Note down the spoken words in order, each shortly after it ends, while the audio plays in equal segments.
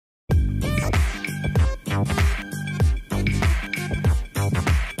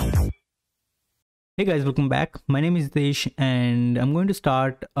Hey guys, welcome back. My name is Desh and I'm going to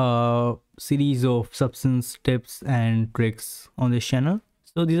start a series of substance tips and tricks on this channel.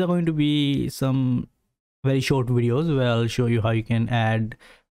 So these are going to be some very short videos where I'll show you how you can add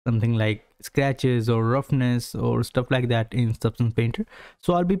something like scratches or roughness or stuff like that in Substance Painter.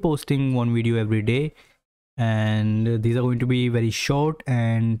 So I'll be posting one video every day and these are going to be very short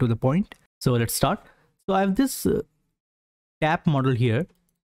and to the point. So let's start. So I have this tap model here.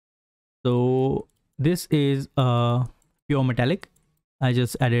 So this is a pure metallic. I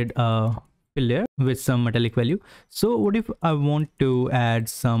just added a fill layer with some metallic value. So what if I want to add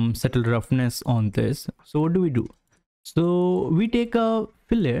some subtle roughness on this? So what do? So we take a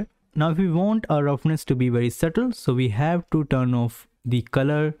fill layer. Now if we want our roughness to be very subtle, so we have to turn off the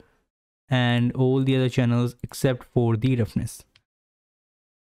color and all the other channels except for the roughness.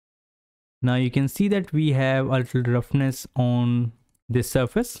 Now you can see that we have a little roughness on this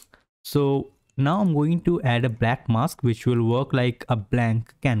surface. So now I'm going to add a black mask which will work like a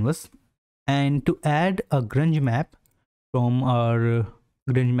blank canvas. And to add a grunge map from our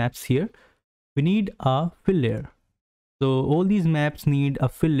grunge maps here, we need a fill layer. So all these maps need a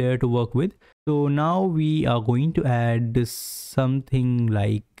fill layer to work with. So now we are going to add something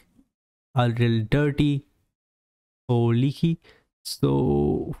like a little dirty or leaky.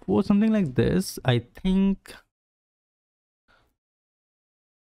 So for something like this, I think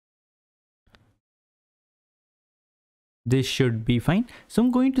this should be fine. So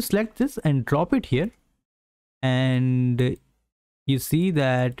I'm going to select this and drop it here, and you see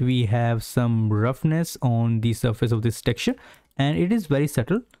that we have some roughness on the surface of this texture and it is very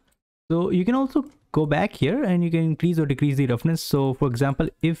subtle. So you can also go back here and you can increase or decrease the roughness. So for example,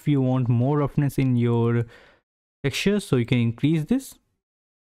 if you want more roughness in your texture, so you can increase this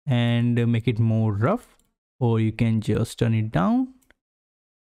and make it more rough, or you can just turn it down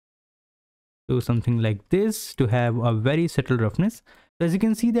to something like this to have a very subtle roughness. As you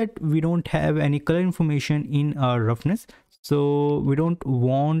can see that we don't have any color information in our roughness, so we don't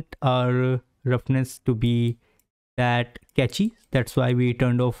want our roughness to be that catchy. That's why we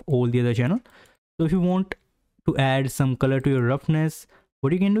turned off all the other channel. So if you want to add some color to your roughness,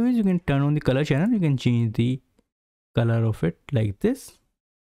 what you can do is you can turn on the color channel. You can change the color of it like this.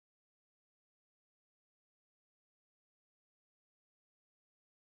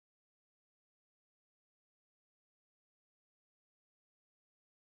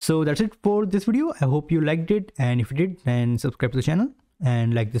 So that's it for this video. I hope you liked it, and if you did, then subscribe to the channel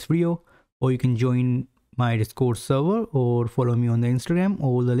and like this video, or you can join my Discord server or follow me on the Instagram.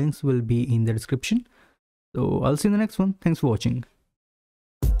 All the links will be in the description. So I'll see you in the next one. Thanks for watching.